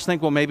scholars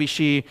think, well, maybe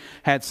she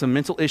had some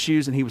mental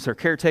issues and he was her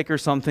caretaker.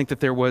 Some think that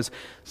there was,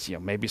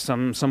 maybe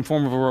some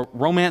form of a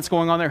romance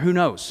going on there. Who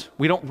knows?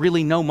 We don't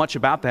really know much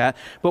about that.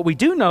 But we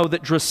do know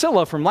that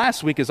Drusilla from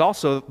last week is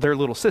also their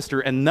little sister,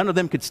 and none of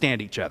them could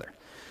stand each other.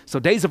 So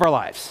days of our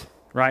lives,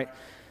 right?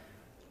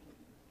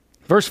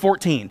 Verse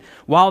 14,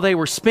 while they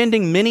were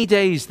spending many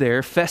days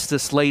there,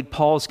 Festus laid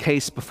Paul's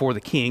case before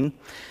the king,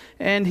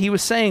 and he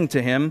was saying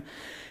to him,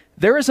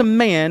 there is a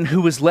man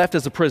who was left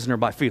as a prisoner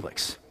by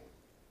Felix.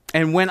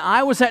 And when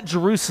I was at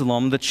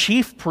Jerusalem, the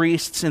chief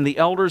priests and the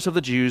elders of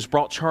the Jews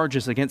brought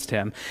charges against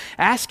him,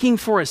 asking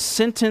for a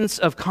sentence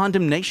of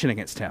condemnation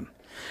against him.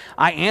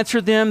 I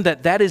answered them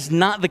that that is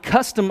not the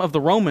custom of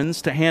the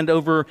Romans to hand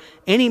over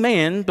any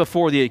man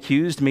before the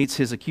accused meets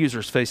his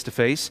accusers face to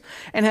face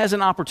and has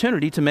an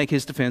opportunity to make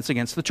his defense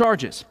against the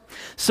charges.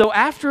 So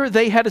after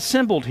they had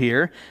assembled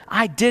here,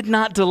 I did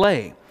not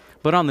delay,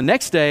 but on the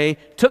next day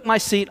took my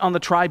seat on the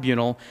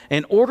tribunal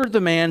and ordered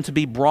the man to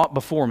be brought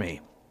before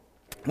me.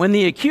 When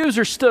the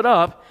accuser stood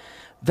up,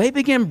 they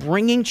began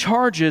bringing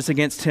charges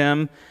against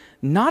him,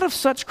 not of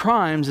such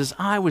crimes as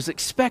I was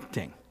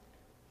expecting.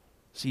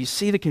 So you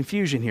see the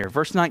confusion here.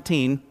 Verse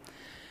 19,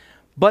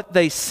 but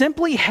they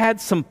simply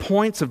had some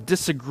points of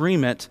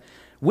disagreement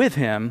with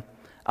him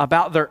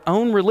about their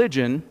own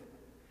religion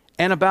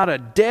and about a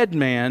dead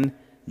man,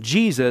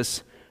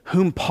 Jesus,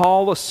 whom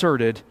Paul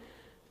asserted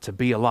to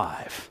be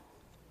alive.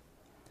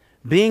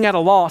 Being at a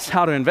loss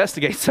how to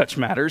investigate such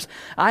matters,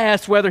 I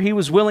asked whether he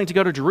was willing to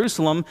go to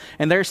Jerusalem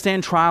and there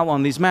stand trial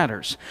on these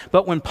matters.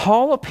 But when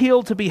Paul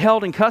appealed to be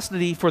held in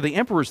custody for the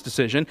emperor's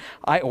decision,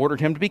 I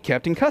ordered him to be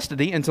kept in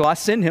custody until I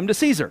send him to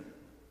Caesar.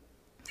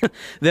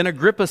 Then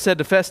Agrippa said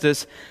to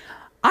Festus,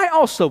 I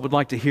also would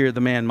like to hear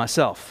the man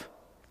myself.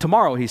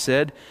 Tomorrow, he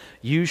said,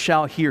 you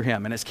shall hear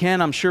him. And as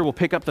Ken, I'm sure, will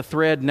pick up the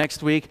thread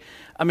next week.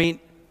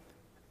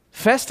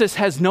 Festus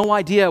has no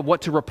idea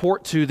what to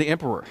report to the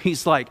emperor.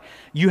 He's like,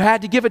 you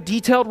had to give a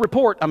detailed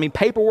report.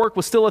 Paperwork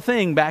was still a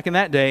thing back in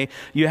that day.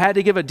 You had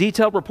to give a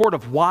detailed report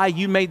of why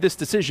you made this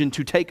decision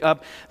to take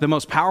up the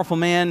most powerful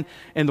man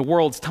in the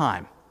world's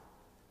time.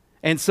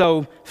 And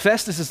so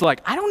Festus is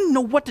like, I don't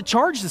know what to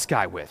charge this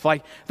guy with.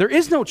 There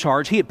is no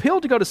charge. He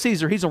appealed to go to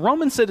Caesar. He's a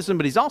Roman citizen,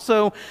 but he's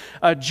also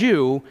a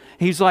Jew.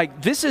 He's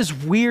like, this is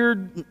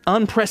weird,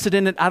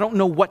 unprecedented. I don't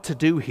know what to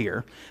do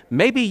here.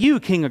 Maybe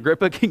you, King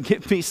Agrippa, can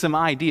give me some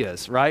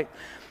ideas, right?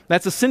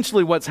 That's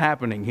essentially what's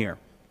happening here.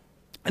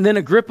 And then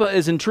Agrippa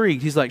is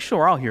intrigued. He's like,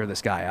 sure, I'll hear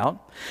this guy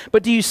out.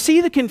 But do you see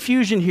the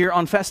confusion here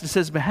on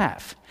Festus's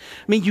behalf?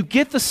 You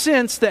get the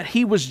sense that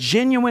he was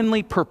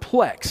genuinely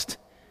perplexed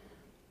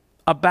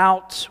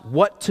about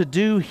what to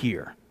do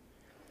here.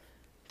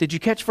 Did you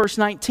catch verse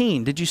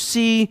 19? Did you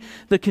see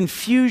the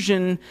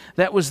confusion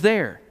that was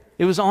there?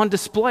 It was on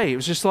display. It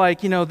was just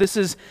like, this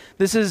is,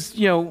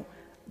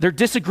 they're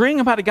disagreeing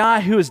about a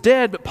guy who is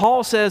dead, but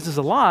Paul says is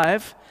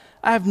alive.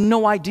 I have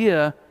no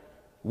idea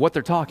what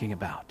they're talking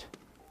about.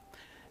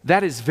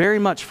 That is very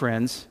much,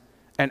 friends,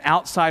 an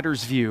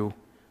outsider's view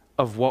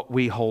of what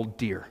we hold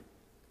dear.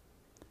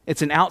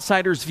 It's an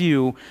outsider's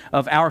view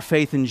of our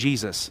faith in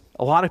Jesus.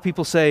 A lot of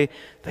people say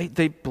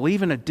they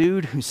believe in a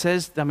dude who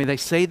says, they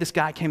say this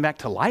guy came back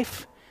to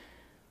life.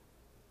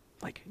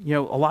 A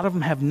lot of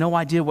them have no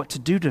idea what to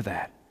do to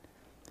that.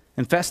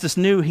 And Festus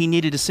knew he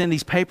needed to send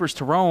these papers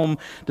to Rome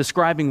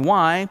describing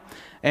why.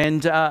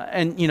 And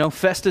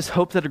Festus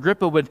hoped that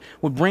Agrippa would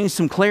bring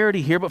some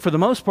clarity here. But for the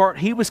most part,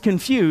 he was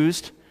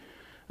confused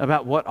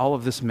about what all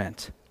of this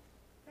meant.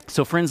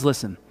 So friends,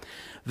 listen.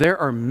 There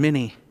are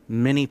many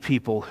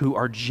people who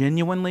are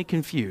genuinely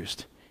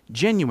confused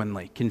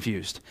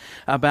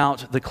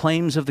about the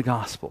claims of the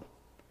gospel.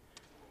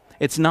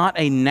 It's not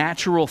a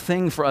natural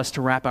thing for us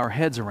to wrap our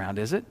heads around,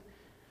 is it?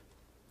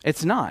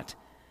 It's not.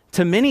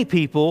 To many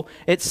people,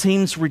 it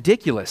seems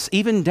ridiculous,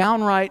 even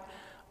downright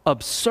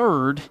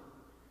absurd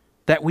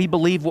that we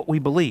believe what we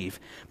believe.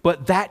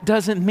 But that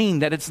doesn't mean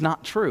that it's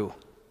not true,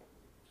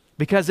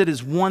 because it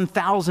is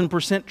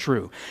 1,000%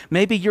 true.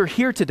 Maybe you're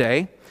here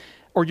today,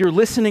 or you're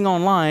listening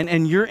online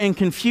and you're in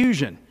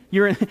confusion.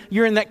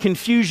 You're in that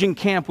confusion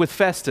camp with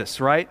Festus,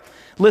 right?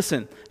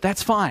 Listen,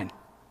 that's fine.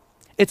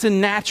 It's a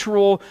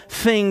natural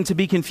thing to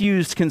be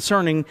confused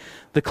concerning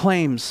the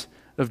claims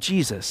of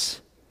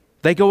Jesus.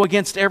 They go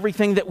against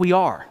everything that we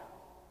are.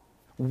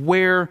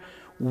 Where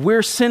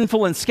we're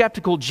sinful and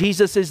skeptical,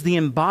 Jesus is the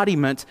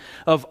embodiment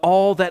of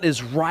all that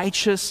is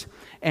righteous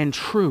and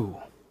true.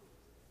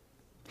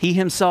 He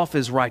himself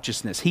is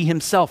righteousness. He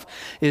himself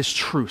is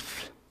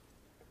truth.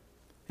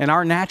 And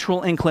our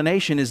natural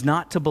inclination is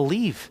not to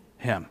believe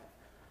him.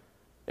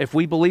 If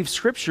we believe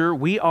Scripture,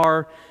 we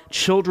are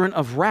children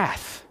of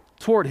wrath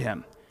toward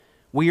him.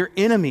 We are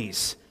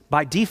enemies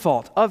by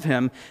default of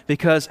him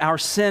because our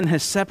sin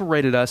has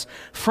separated us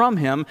from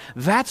him.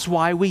 That's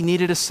why we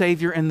needed a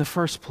Savior in the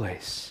first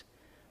place.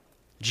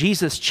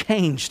 Jesus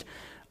changed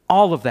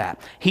all of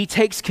that. He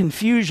takes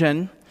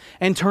confusion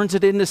and turns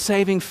it into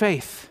saving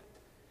faith.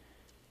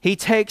 He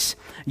takes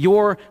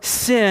your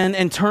sin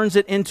and turns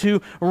it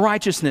into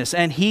righteousness.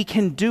 And he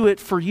can do it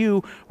for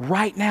you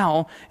right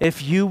now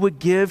if you would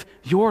give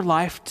your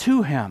life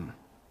to him.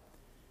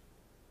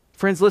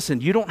 Friends, listen,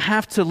 you don't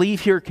have to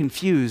leave here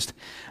confused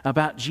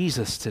about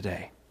Jesus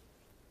today.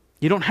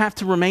 You don't have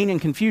to remain in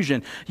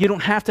confusion. You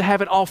don't have to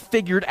have it all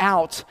figured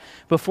out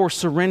before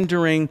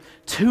surrendering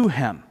to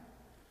him.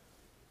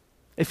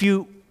 If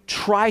you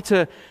try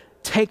to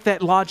take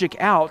that logic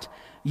out,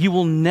 you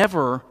will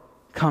never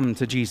come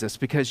to Jesus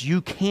because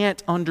you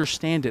can't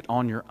understand it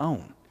on your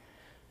own.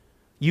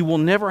 You will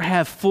never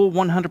have full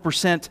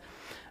 100%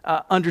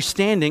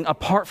 understanding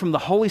apart from the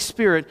Holy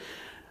Spirit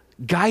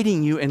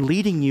guiding you and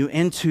leading you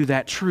into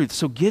that truth.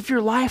 So give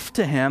your life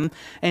to him,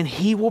 and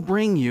he will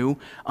bring you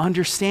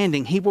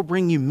understanding. He will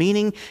bring you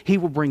meaning. He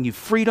will bring you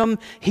freedom.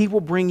 He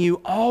will bring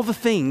you all the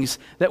things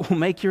that will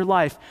make your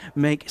life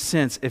make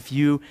sense if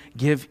you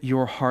give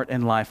your heart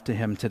and life to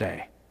him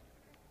today.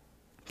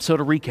 So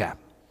to recap,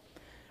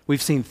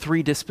 we've seen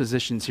 3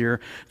 dispositions here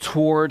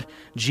toward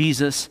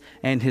Jesus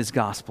and his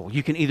gospel.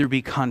 You can either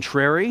be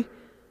contrary,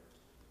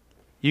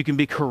 you can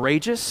be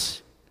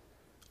courageous,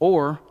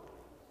 or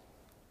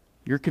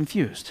you're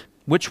confused.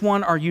 Which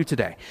one are you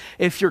today?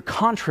 If you're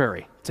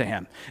contrary to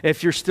him,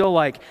 if you're still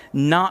like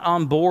not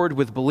on board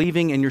with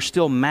believing and you're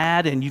still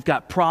mad and you've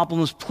got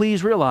problems,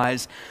 please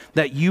realize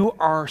that you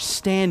are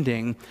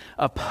standing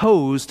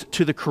opposed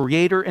to the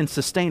creator and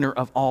sustainer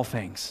of all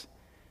things.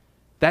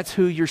 That's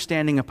who you're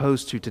standing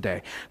opposed to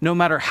today. No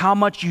matter how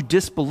much you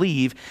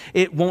disbelieve,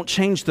 it won't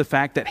change the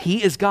fact that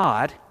he is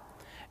God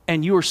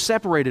and you are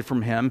separated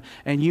from him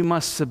and you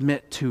must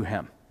submit to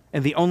him.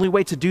 And the only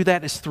way to do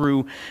that is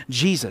through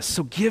Jesus.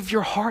 So give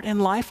your heart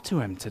and life to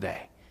him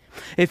today.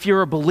 If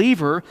you're a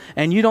believer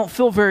and you don't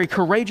feel very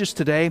courageous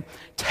today,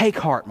 take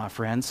heart, my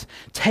friends.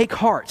 Take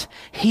heart.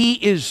 He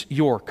is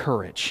your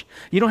courage.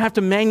 You don't have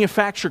to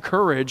manufacture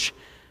courage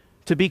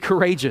to be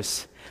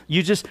courageous.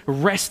 You just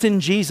rest in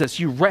Jesus.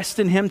 You rest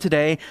in him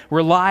today.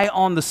 Rely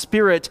on the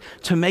Spirit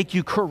to make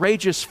you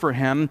courageous for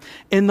him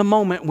in the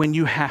moment when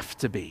you have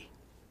to be.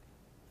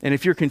 And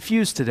if you're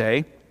confused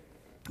today,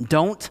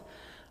 don't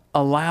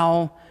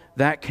allow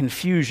that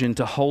confusion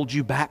to hold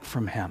you back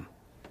from him.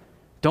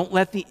 Don't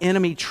let the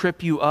enemy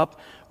trip you up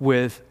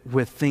with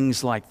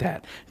things like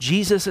that.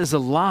 Jesus is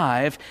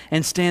alive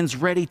and stands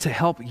ready to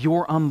help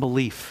your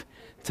unbelief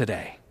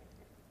today.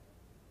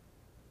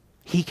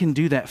 He can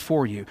do that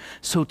for you.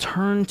 So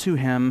turn to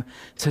him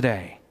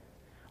today.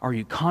 Are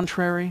you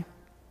contrary?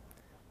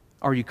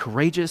 Are you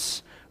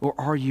courageous? Or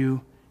are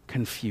you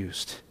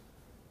confused?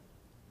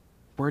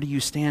 Where do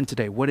you stand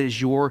today? What is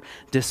your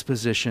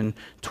disposition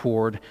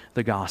toward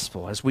the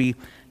gospel? As we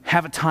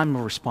have a time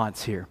of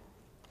response here,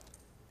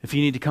 if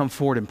you need to come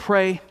forward and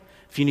pray,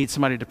 if you need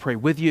somebody to pray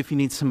with you, if you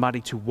need somebody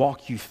to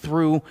walk you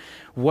through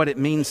what it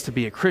means to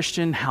be a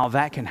Christian, how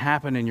that can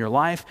happen in your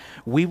life,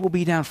 we will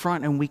be down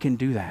front and we can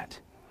do that.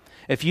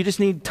 If you just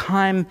need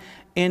time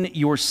in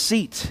your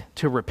seat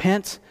to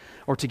repent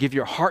or to give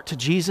your heart to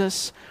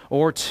Jesus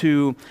or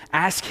to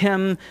ask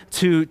him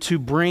to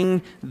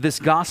bring this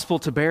gospel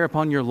to bear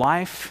upon your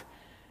life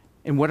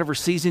in whatever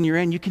season you're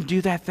in, you can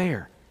do that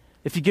there.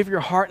 If you give your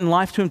heart and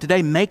life to him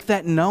today, make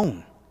that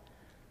known.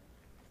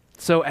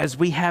 So as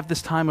we have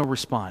this time of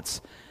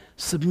response,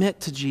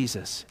 submit to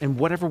Jesus in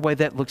whatever way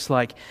that looks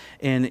like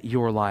in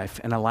your life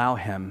and allow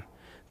him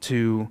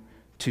to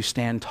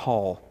stand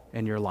tall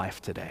in your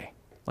life today.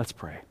 Let's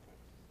pray.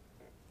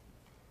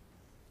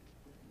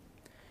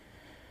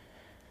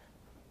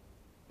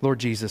 Lord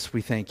Jesus,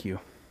 we thank you.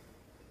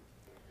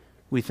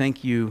 We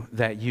thank you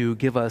that you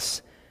give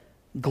us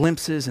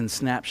glimpses and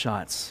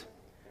snapshots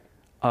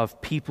of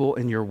people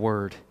in your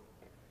word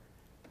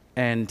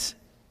and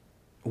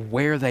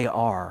where they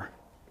are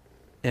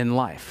in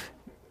life.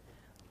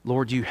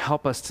 Lord, you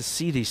help us to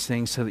see these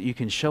things so that you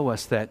can show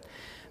us that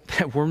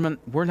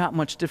we're not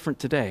much different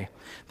today.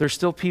 There's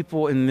still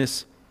people in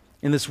this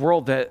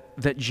world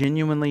that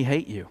genuinely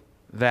hate you,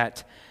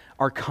 that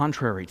are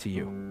contrary to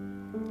you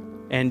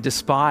and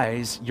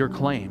despise your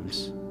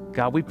claims.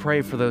 God, we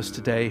pray for those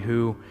today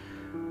who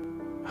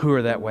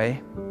are that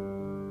way.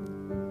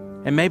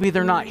 And maybe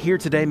they're not here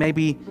today.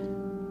 Maybe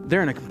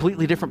they're in a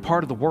completely different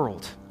part of the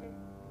world.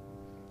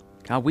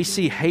 God, we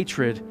see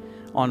hatred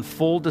on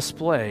full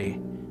display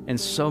in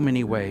so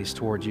many ways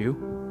toward you.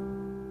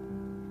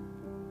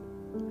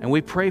 And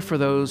we pray for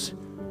those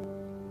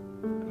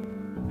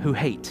who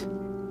hate,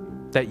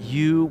 that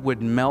you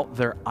would melt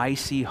their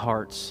icy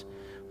hearts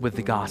with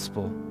the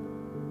gospel,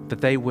 that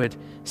they would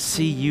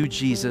see you,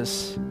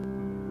 Jesus,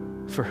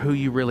 for who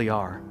you really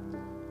are,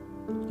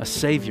 a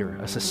Savior,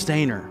 a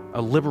sustainer,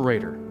 a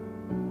liberator.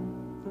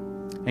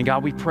 And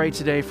God, we pray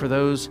today for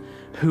those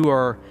who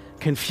are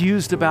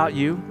confused about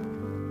you,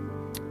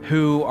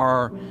 who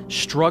are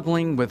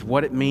struggling with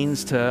what it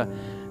means to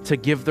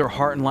give their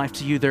heart and life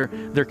to you.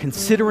 They're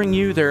considering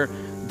you.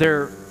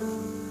 They're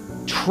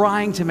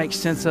trying to make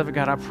sense of it.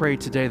 God, I pray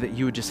today that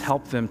you would just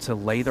help them to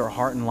lay their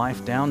heart and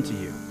life down to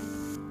you.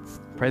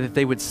 Pray that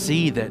they would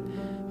see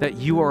that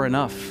you are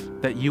enough,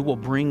 that you will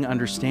bring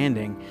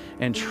understanding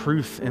and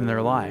truth in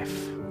their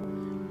life.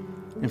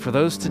 And for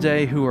those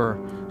today who are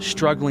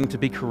struggling to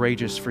be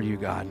courageous for you,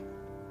 God,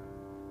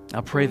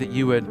 I pray that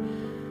you would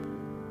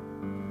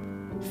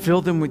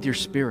fill them with your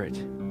Spirit.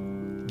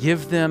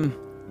 Give them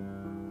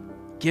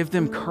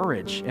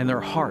courage in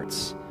their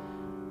hearts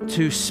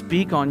to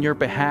speak on your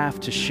behalf,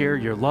 to share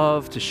your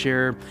love, to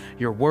share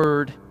your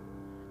word,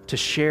 to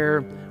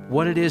share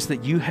what it is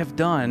that you have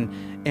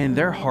done in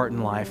their heart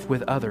and life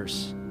with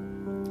others,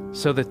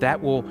 so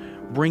that will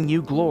bring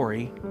you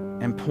glory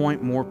and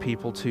point more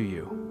people to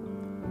you.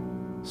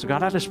 So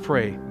God, I just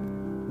pray,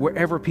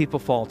 wherever people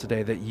fall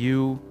today, that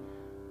you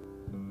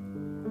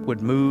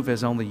would move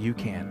as only you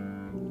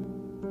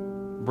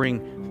can.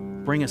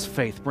 bring us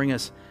faith, bring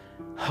us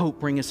hope,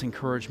 bring us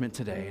encouragement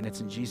today. And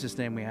it's in Jesus'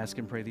 name we ask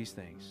and pray these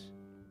things.